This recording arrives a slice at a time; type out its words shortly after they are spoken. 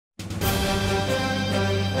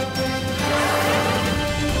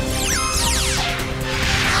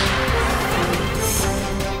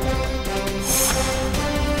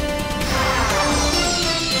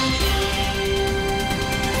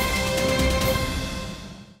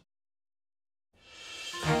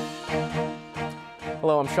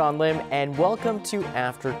Hello, I'm Sean Lim, and welcome to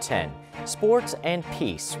After 10. Sports and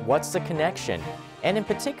peace, what's the connection? And in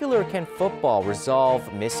particular, can football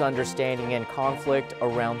resolve misunderstanding and conflict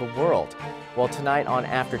around the world? Well, tonight on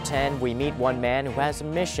After 10, we meet one man who has a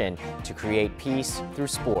mission to create peace through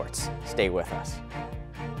sports. Stay with us.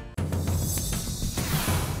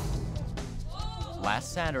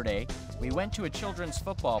 Last Saturday, we went to a children's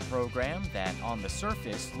football program that on the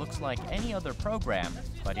surface looks like any other program,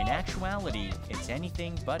 but in actuality, it's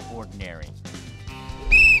anything but ordinary.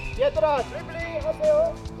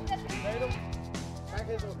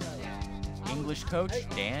 English coach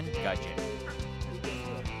Dan Gudgeon.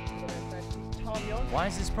 Why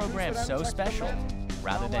is this program so special?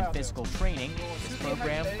 Rather than physical training, this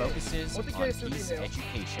program focuses on peace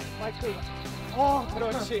education.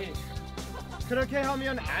 그렇게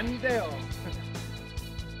하면 안 돼요.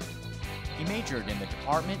 He majored in the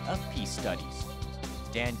Department of Peace Studies.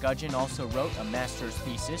 Dan Gudgeon also wrote a master's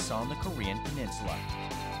thesis on the Korean Peninsula.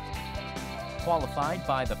 Qualified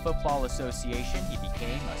by the Football Association, he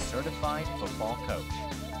became a certified football coach.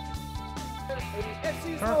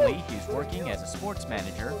 Currently, he's working as a sports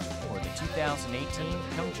manager for the 2018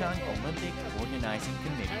 Pyeongchang Olympic Organizing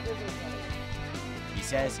Committee. He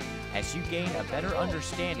says, as you gain a better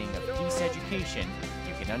understanding of peace education,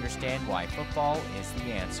 you can understand why football is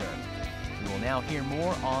the answer. We will now hear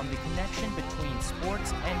more on the connection between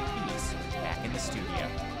sports and peace back in the studio.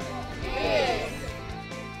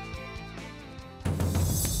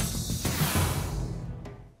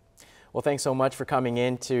 Well, thanks so much for coming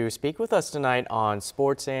in to speak with us tonight on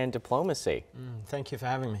sports and diplomacy. Thank you for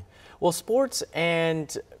having me. Well, sports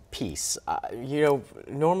and peace.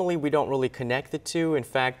 Normally we don't really connect the two. In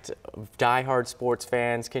fact, diehard sports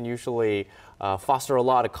fans can usually foster a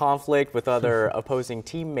lot of conflict with other opposing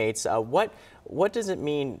teammates. What does it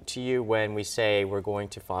mean to you when we say we're going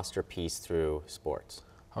to foster peace through sports?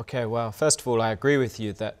 Okay, well, first of all, I agree with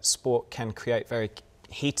you that sport can create very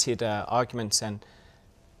heated arguments and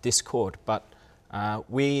discord, but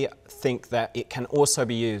we think that it can also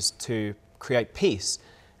be used to create peace.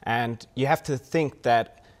 And you have to think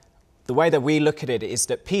that the way that we look at it is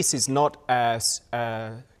that peace is not a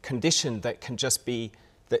condition that can just be,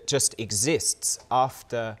 that just exists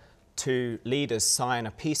after two leaders sign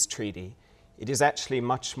a peace treaty. It is actually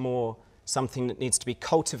much more something that needs to be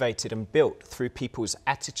cultivated and built through people's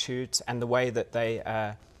attitudes and the way that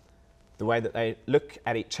they look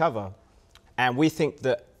at each other. And we think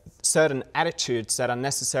that certain attitudes that are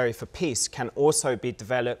necessary for peace can also be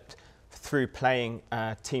developed through playing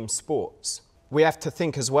team sports. We have to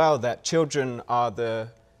think as well that children are the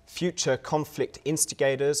future conflict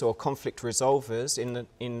instigators or conflict resolvers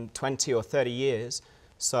in 20 or 30 years.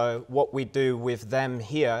 So what we do with them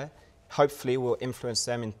here hopefully will influence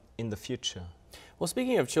them in the future. Well,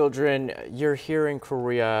 speaking of children, you're here in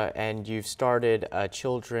Korea and you've started a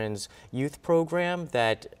children's youth program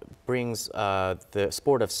that brings the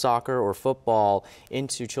sport of soccer or football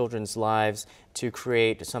into children's lives to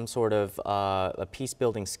create some sort of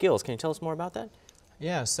peace-building skills. Can you tell us more about that?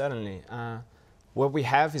 Yeah, certainly. What we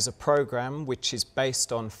have is a program which is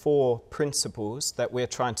based on 4 principles that we're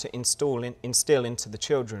trying to instill into the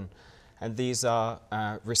children. And these are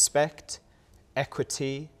respect,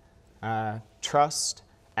 equity, trust,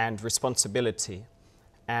 and responsibility.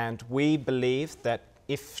 And we believe that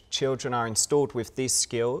if children are installed with these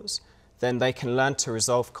skills, then they can learn to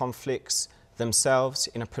resolve conflicts themselves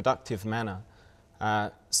in a productive manner.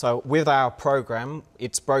 So with our program,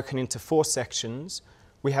 it's broken into 4 sections.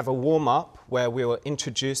 We have a warm-up where we will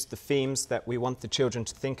introduce the themes that we want the children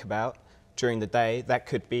to think about during the day. That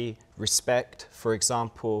could be respect, for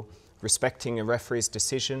example, respecting a referee's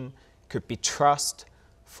decision. It could be trust,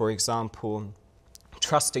 for example,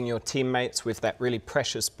 trusting your teammates with that really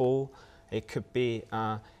precious ball. It could be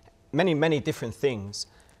many, many different things.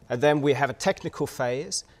 And then we have a technical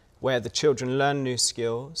phase where the children learn new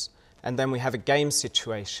skills. And then we have a game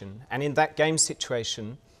situation. And in that game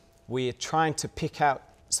situation, we're trying to pick out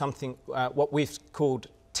something, what we've called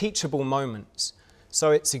teachable moments.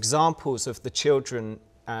 So it's examples of the children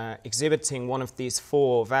exhibiting one of these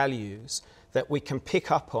 4 values that we can pick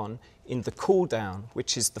up on in the cool down,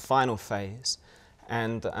 which is the final phase.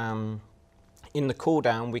 And in the cool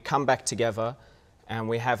down, we come back together and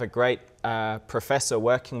we have a great professor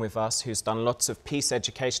working with us who's done lots of peace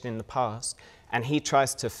education in the past, and he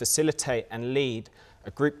tries to facilitate and lead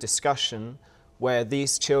a group discussion where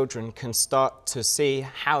these children can start to see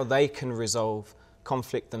how they can resolve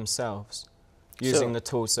conflict themselves. using the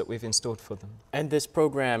tools that we've installed for them. And this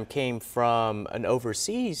program came from an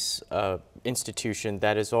overseas institution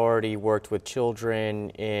that has already worked with children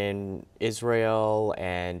in Israel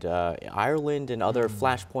and Ireland and other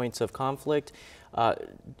flashpoints of conflict.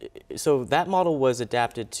 So that model was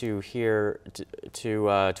adapted to here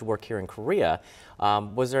to work here in Korea.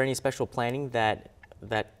 Was there any special planning that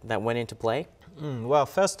went into play? Well,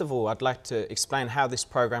 first of all, I'd like to explain how this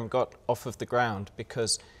program got off of the ground,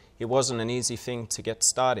 because it wasn't an easy thing to get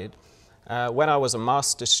started. When I was a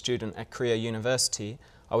master's student at Korea University,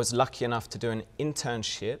 I was lucky enough to do an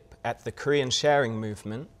internship at the Korean Sharing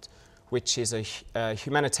Movement, which is a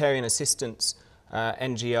humanitarian assistance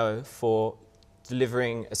NGO for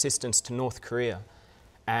delivering assistance to North Korea.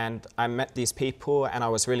 And I met these people and I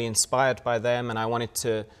was really inspired by them, and I wanted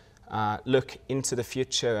to look into the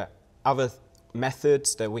future at other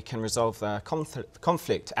methods that we can resolve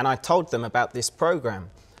conflict. And I told them about this program,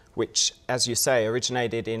 which, as you say,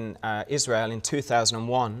 originated in Israel in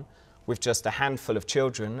 2001 with just a handful of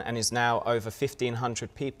children and is now over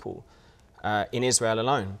 1,500 people in Israel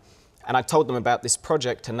alone. And I told them about this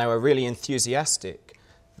project and they were really enthusiastic.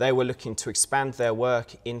 They were looking to expand their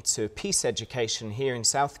work into peace education here in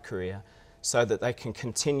South Korea so that they can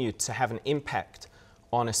continue to have an impact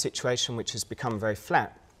on a situation which has become very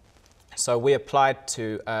flat. So we applied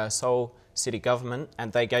to Seoul city government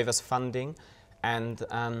and they gave us funding, and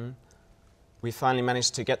we finally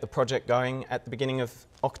managed to get the project going at the beginning of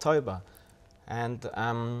October. And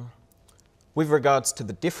with regards to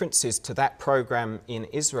the differences to that program in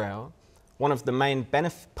Israel, one of the main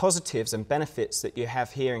positives and benefits that you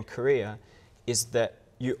have here in Korea is that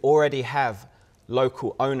you already have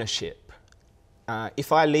local ownership.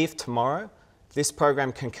 If I leave tomorrow, this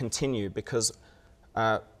program can continue because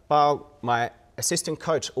while my assistant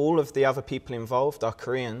coach, all of the other people involved are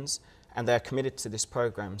Koreans and they're committed to this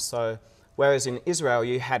program. So whereas in Israel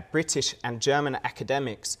you had British and German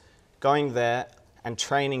academics going there and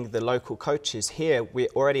training the local coaches, here we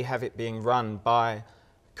already have it being run by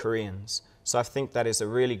Koreans. So I think that is a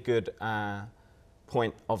really good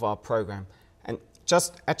point of our program. And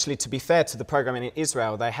just actually to be fair to the program in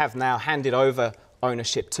Israel, they have now handed over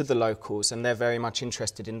ownership to the locals and they're very much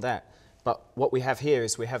interested in that. But what we have here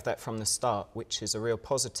is we have that from the start, which is a real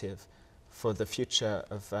positive for the future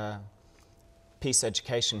of peace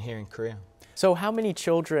education here in Korea. So how many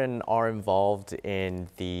children are involved in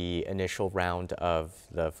the initial round of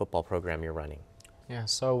the football program you're running? Yeah,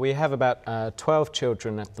 so we have about 12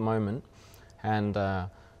 children at the moment, and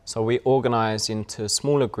so we organize into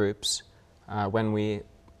smaller groups when we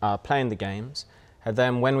are playing the games, and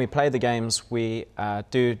then when we play the games we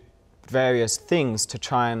do various things to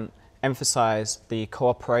try and emphasize the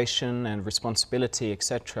cooperation and responsibility,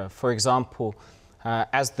 etc. For example,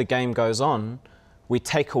 as the game goes on, we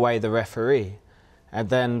take away the referee. And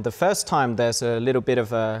then the first time there's a little bit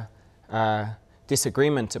of a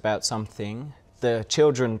disagreement about something, the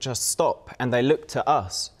children just stop and they look to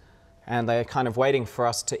us and they're kind of waiting for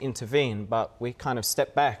us to intervene, but we kind of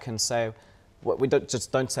step back and say, well, we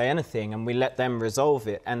just don't say anything and we let them resolve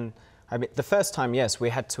it. And I mean, the first time, yes, we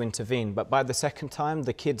had to intervene, but by the second time,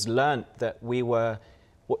 the kids learned that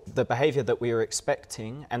the behavior that we were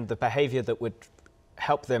expecting and the behavior that would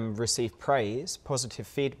help them receive praise, positive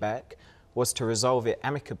feedback, was to resolve it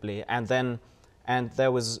amicably. And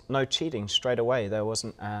there was no cheating straight away. There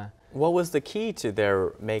wasn't. What was the key to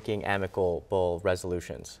their making amicable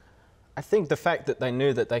resolutions? I think the fact that they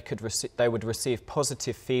knew that they would receive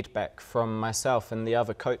positive feedback from myself and the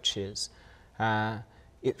other coaches.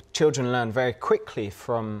 Children learn very quickly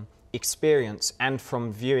from experience and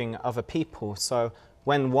from viewing other people. So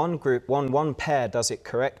when one pair does it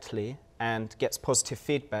correctly and gets positive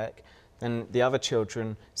feedback, then the other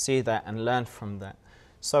children see that and learn from that.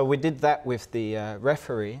 So we did that with the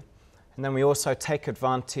referee. And then we also take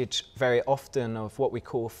advantage very often of what we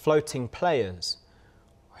call floating players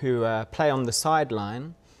who play on the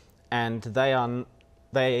sideline, and the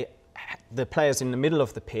players in the middle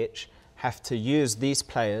of the pitch have to use these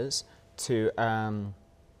players to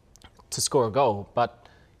score a goal. But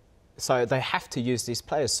so they have to use these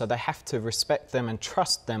players, so they have to respect them and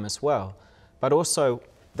trust them as well. But also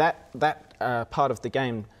that part of the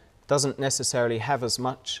game doesn't necessarily have as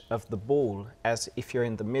much of the ball as if you're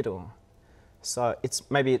in the middle. So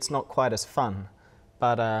maybe it's not quite as fun,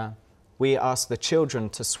 but we ask the children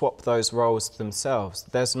to swap those roles themselves.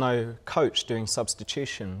 There's no coach doing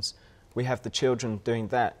substitutions. We have the children doing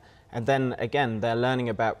that. And then again, they're learning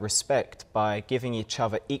about respect by giving each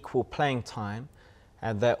other equal playing time.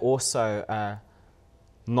 And they're also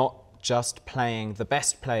not just playing the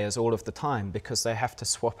best players all of the time, because they have to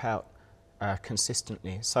swap out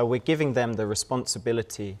consistently. So we're giving them the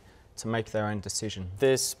responsibility to make their own decision.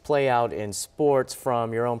 This play out in sports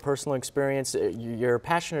from your own personal experience. You're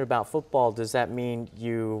passionate about football. Does that mean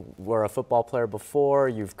you were a football player before?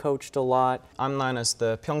 You've coached a lot? I'm known as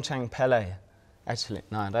the Pyeongchang Pele. Actually,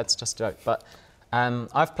 no, that's just a joke. But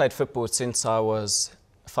I've played football since I was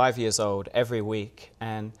 5 years old, every week,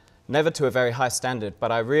 and never to a very high standard,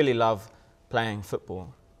 but I really love playing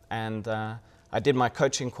football. And I did my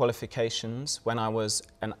coaching qualifications when I was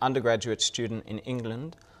an undergraduate student in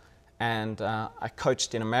England, and I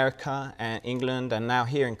coached in America and England and now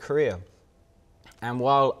here in Korea. And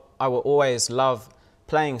while I will always love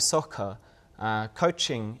playing soccer,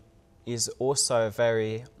 coaching is also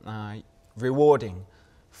very rewarding.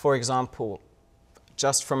 For example,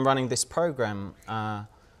 just from running this program,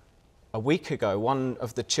 a week ago, one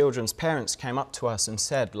of the children's parents came up to us and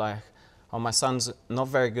said, like, oh, my son's not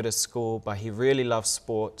very good at school, but he really loves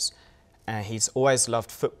sports, and he's always loved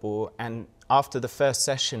football. And after the first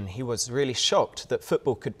session, he was really shocked that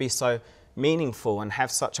football could be so meaningful and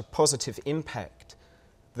have such a positive impact.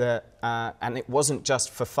 That, and it wasn't just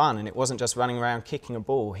for fun, and it wasn't just running around kicking a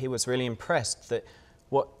ball. He was really impressed that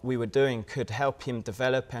what we were doing could help him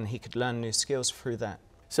develop, and he could learn new skills through that.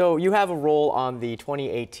 So you have a role on the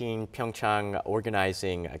 2018 Pyeongchang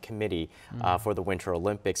organizing committee for the Winter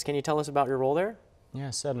Olympics. Can you tell us about your role there?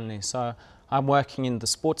 Yeah, certainly. So I'm working in the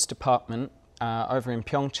sports department over in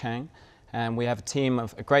Pyeongchang, and we have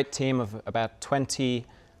a great team of about 20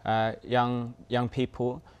 young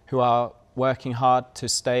people who are working hard to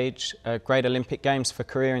stage great Olympic Games for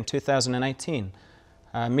Korea in 2018.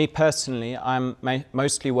 Me personally, I'm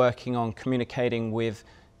mostly working on communicating with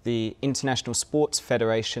the international sports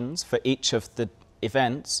federations for each of the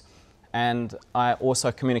events, and I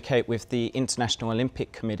also communicate with the International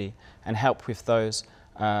Olympic Committee and help with those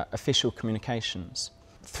official communications.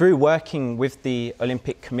 Through working with the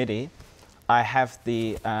Olympic Committee, I have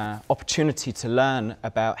the opportunity to learn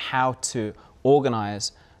about how to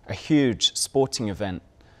organize a huge sporting event.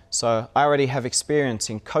 So I already have experience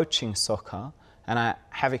in coaching soccer, and I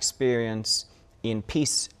have experience in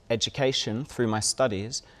peace education through my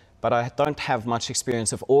studies, but I don't have much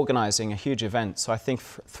experience of organizing a huge event. So I think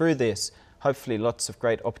through this, hopefully lots of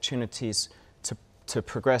great opportunities to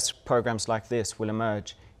progress programs like this will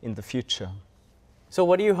emerge in the future. So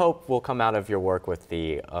what do you hope will come out of your work with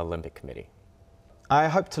the Olympic Committee? I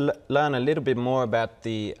hope to learn a little bit more about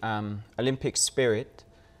the Olympic spirit.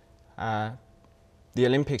 The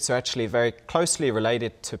Olympics are actually very closely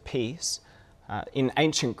related to peace. In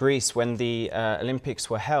ancient Greece, when the Olympics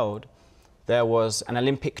were held, there was an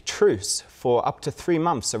Olympic truce for up to 3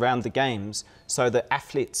 months around the Games, so that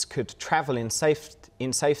athletes could travel in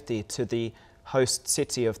safety to the host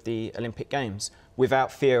city of the Olympic Games without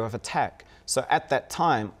fear of attack. So at that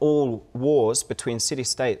time, all wars between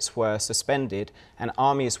city-states were suspended, and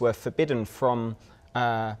armies were forbidden from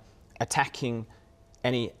attacking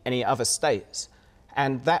any other states.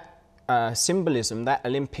 And that symbolism, that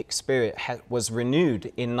Olympic spirit, was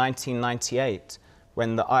renewed in 1998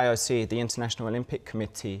 when the IOC, the International Olympic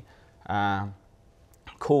Committee,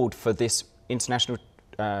 called for this international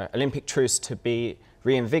Olympic truce to be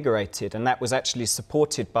reinvigorated, and that was actually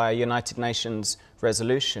supported by a United Nations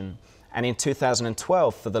resolution. And in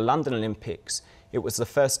 2012, for the London Olympics, it was the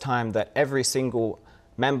first time that every single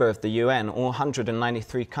member of the UN, all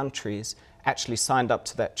 193 countries, actually signed up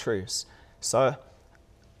to that truce. So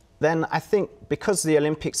then I think because the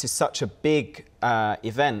Olympics is such a big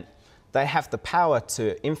event, they have the power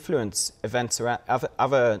to influence events around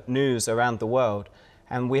other news around the world.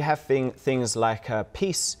 And we have things like a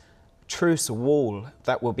peace truce wall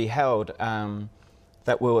that will be held,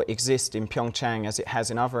 that will exist in Pyeongchang as it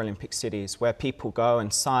has in other Olympic cities, where people go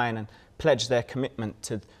and sign and pledge their commitment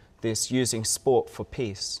to this using sport for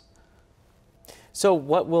peace. So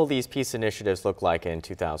what will these peace initiatives look like in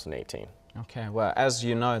 2018? Okay, well, as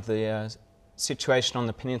you know, the situation on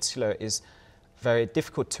the peninsula is very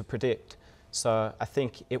difficult to predict. So I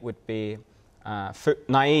think it would be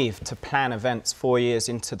naive to plan events 4 years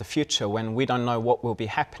into the future when we don't know what will be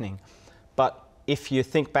happening. But if you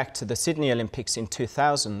think back to the Sydney Olympics in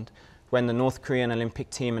 2000, when the North Korean Olympic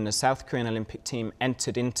team and the South Korean Olympic team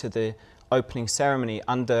entered into the opening ceremony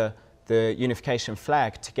under the unification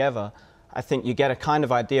flag together, I think you get a kind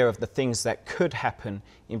of idea of the things that could happen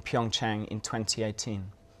in Pyeongchang in 2018.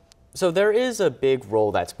 So there is a big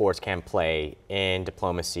role that sports can play in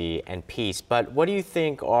diplomacy and peace, but what do you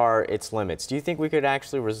think are its limits? Do you think we could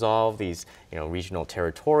actually resolve these, regional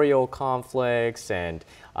territorial conflicts and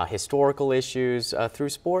historical issues through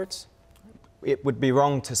sports? It would be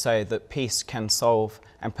wrong to say that peace can solve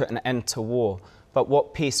and put an end to war, But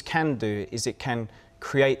what peace can do is it can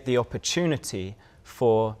create the opportunity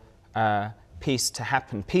for peace to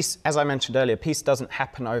happen. Peace, as I mentioned earlier, peace doesn't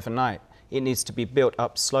happen overnight. It needs to be built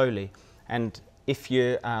up slowly. And if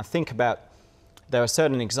you think about, there are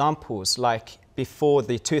certain examples, like before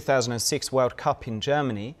the 2006 World Cup in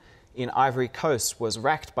Germany, in Ivory Coast was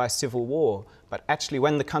racked by civil war. But actually,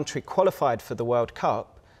 when the country qualified for the World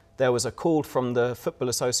Cup, there was a call from the Football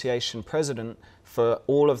Association president for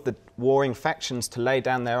all of the warring factions to lay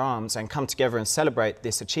down their arms and come together and celebrate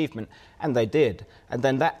this achievement, and they did. And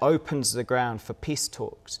then that opens the ground for peace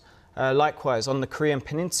talks. Likewise, on the Korean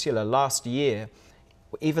Peninsula last year,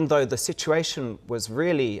 even though the situation was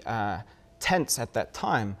really tense at that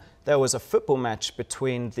time, there was a football match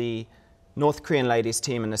between the North Korean ladies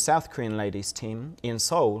team and the South Korean ladies team in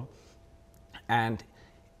Seoul. And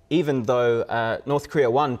even though North Korea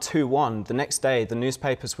won 2-1, the next day the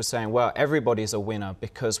newspapers were saying, well, everybody's a winner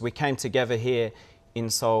because we came together here in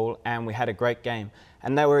Seoul and we had a great game.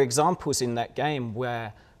 And there were examples in that game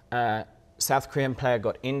where a South Korean player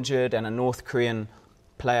got injured and a North Korean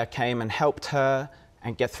player came and helped her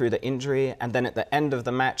and get through the injury. And then at the end of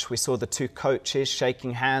the match, we saw the two coaches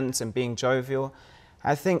shaking hands and being jovial.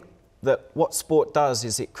 I think that what sport does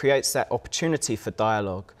is it creates that opportunity for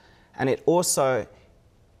dialogue, and it also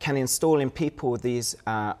can install in people these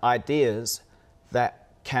ideas that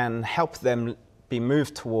can help them be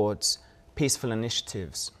moved towards peaceful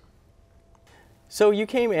initiatives. So you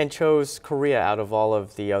came and chose Korea out of all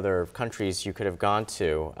of the other countries you could have gone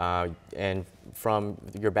to, and from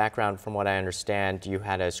your background, from what I understand, you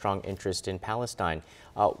had a strong interest in Palestine.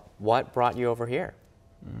 What brought you over here?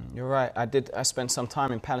 You're right. I spent some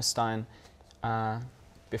time in Palestine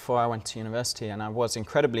before I went to university, and I was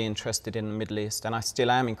incredibly interested in the Middle East, and I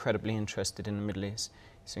still am incredibly interested in the Middle East.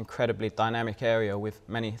 It's an incredibly dynamic area with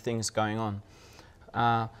many things going on.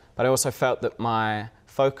 But I also felt that my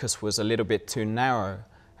focus was a little bit too narrow,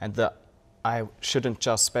 and that I shouldn't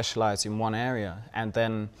just specialize in one area. And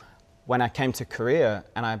then when I came to Korea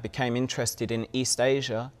and I became interested in East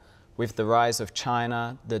Asia, with the rise of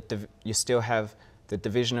China, you still have the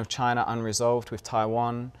division of China unresolved with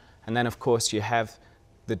Taiwan, and then of course you have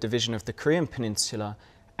the division of the Korean Peninsula.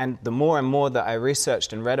 And the more and more that I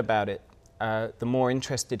researched and read about it, the more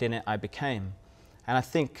interested in it I became. And I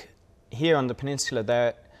think here on the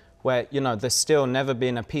peninsula, where there's still never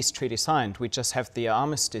been a peace treaty signed, we just have the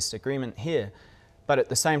armistice agreement here. But at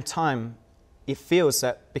the same time, it feels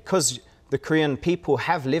that because the Korean people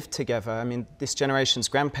have lived together, I mean, this generation's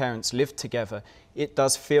grandparents lived together, it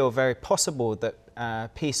does feel very possible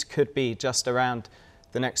that peace could be just around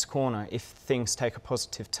the next corner if things take a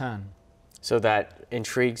positive turn. So that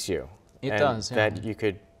intrigues you? It does, yeah. That you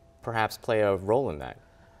could perhaps play a role in that?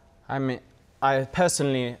 I mean, I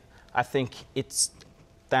think it's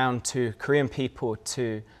down to Korean people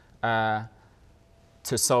to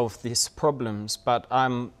solve these problems, but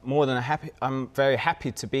I'm very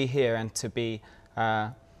happy to be here and to be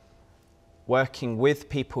working with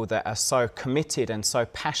people that are so committed and so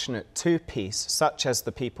passionate to peace, such as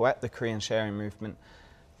the people at the Korean Sharing Movement.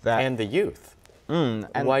 And the youth. And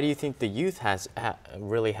why do you think the youth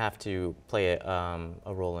really have to play a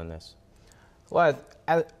role in this? Well,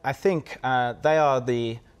 I think they are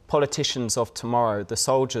the politicians of tomorrow, the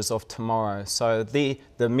soldiers of tomorrow, so the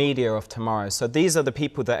media of tomorrow. So these are the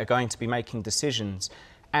people that are going to be making decisions.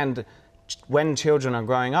 And when children are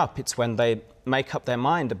growing up, it's when they make up their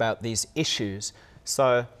mind about these issues.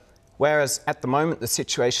 So whereas at the moment the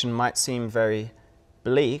situation might seem very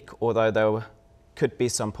bleak, although there could be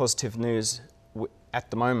some positive news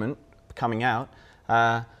at the moment coming out,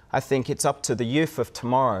 I think it's up to the youth of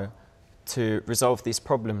tomorrow to resolve these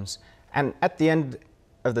problems. And at the end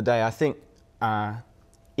of the day, I think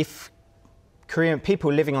if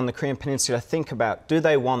people living on the Korean Peninsula think about, do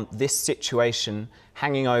they want this situation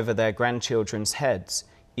hanging over their grandchildren's heads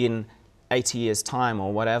in 80 years' time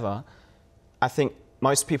or whatever, I think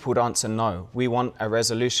most people would answer no. We want a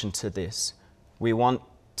resolution to this. We want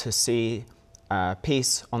to see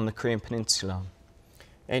peace on the Korean Peninsula.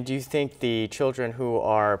 And do you think the children who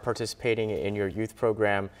are participating in your youth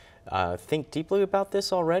program think deeply about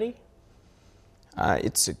this already?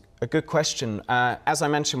 It's a good question. As I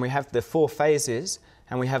mentioned, we have the 4 phases,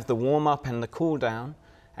 and we have the warm-up and the cool-down.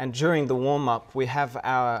 And during the warm-up, we have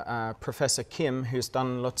our Professor Kim, who's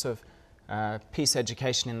done lots of peace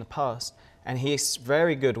education in the past, and he's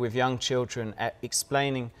very good with young children at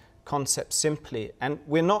explaining concepts simply. And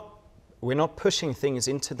we're not pushing things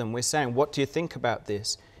into them. We're saying, what do you think about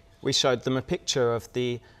this? We showed them a picture of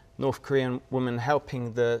the North Korean woman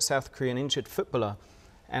helping the South Korean injured footballer.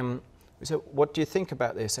 And We said, what do you think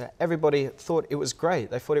about this? Everybody thought it was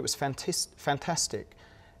great. They thought it was fantastic.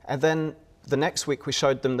 And then the next week we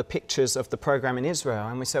showed them the pictures of the program in Israel,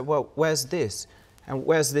 and we said, well, where's this? And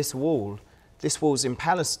where's this wall? This wall's in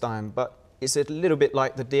Palestine, but it's a little bit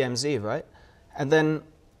like the DMZ, right? And then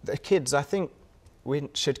the kids, I think we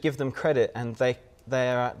should give them credit, and they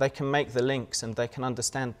can make the links and they can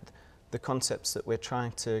understand the concepts that we're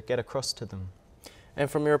trying to get across to them. And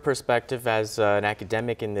from your perspective as an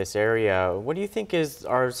academic in this area, what do you think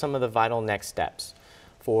are some of the vital next steps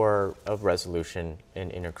for a resolution in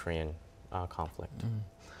inter-Korean conflict?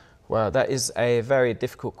 Well, that is a very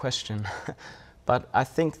difficult question. But I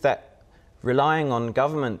think that relying on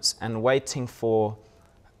governments and waiting for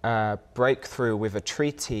a breakthrough with a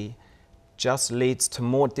treaty just leads to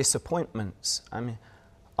more disappointments. I mean,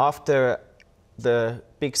 after the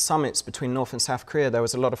big summits between North and South Korea, there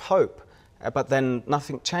was a lot of hope. But then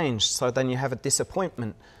nothing changed, so then you have a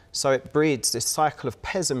disappointment. So it breeds this cycle of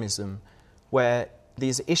pessimism where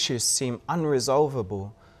these issues seem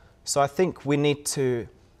unresolvable. So I think we need to,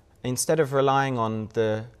 instead of relying on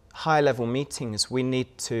the high-level meetings, we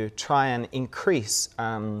need to try and increase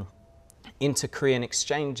inter-Korean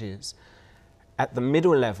exchanges at the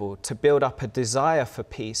middle level to build up a desire for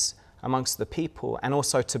peace amongst the people, and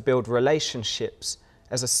also to build relationships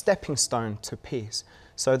as a stepping stone to peace.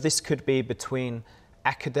 So this could be between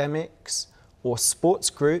academics or sports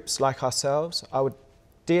groups like ourselves. I would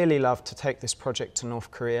dearly love to take this project to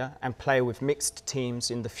North Korea and play with mixed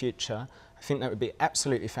teams in the future. I think that would be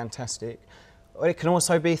absolutely fantastic. Or it can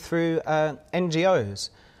also be through NGOs.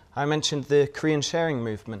 I mentioned the Korean Sharing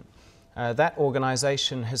Movement. That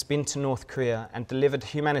organisation has been to North Korea and delivered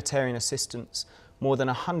humanitarian assistance more than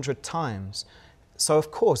 100 times. So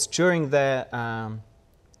of course, during their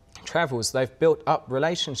travels, they've built up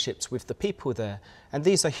relationships with the people there. And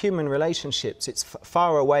these are human relationships. It's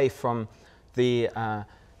far away from the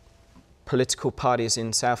political parties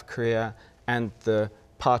in South Korea and the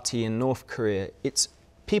party in North Korea. It's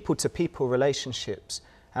people-to-people relationships.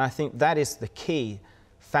 And I think that is the key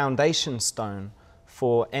foundation stone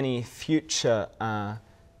for any future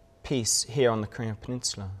peace here on the Korean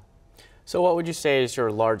Peninsula. So what would you say is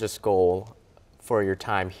your largest goal for your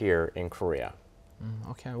time here in Korea?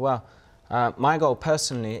 Okay, well, my goal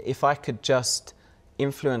personally, if I could just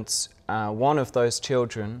influence one of those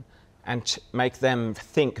children and make them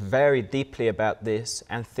think very deeply about this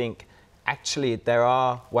and think, actually, there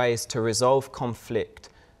are ways to resolve conflict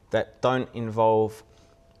that don't involve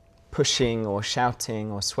pushing or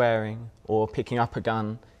shouting or swearing or picking up a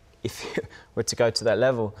gun, if you were to go to that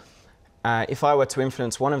level. If I were to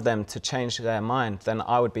influence one of them to change their mind, then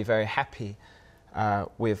I would be very happy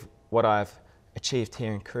with what I've achieved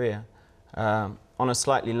here in Korea. On a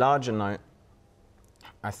slightly larger note,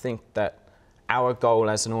 I think that our goal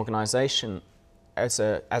as an organisation, as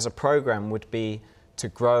a program, would be to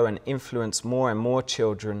grow and influence more and more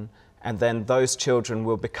children, and then those children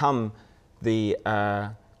will become the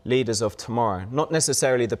leaders of tomorrow. Not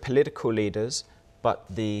necessarily the political leaders, but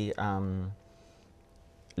the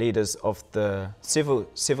leaders of the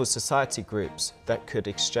civil society groups that could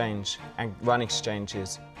exchange and run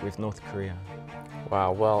exchanges with North Korea.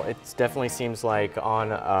 Wow, well, it definitely seems like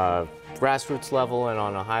on a grassroots level and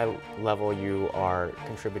on a high level you are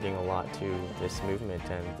contributing a lot to this movement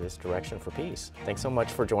and this direction for peace. Thanks so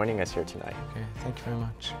much for joining us here tonight. Okay, thank you very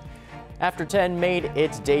much. After 10 made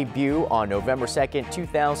its debut on November 2nd,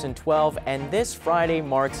 2012, and this Friday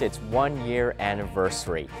marks its 1-year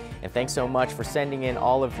anniversary. And thanks so much for sending in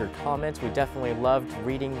all of your comments. We definitely loved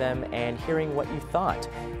reading them and hearing what you thought.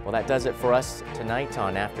 Well, that does it for us tonight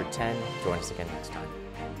on After 10. Join us again next time.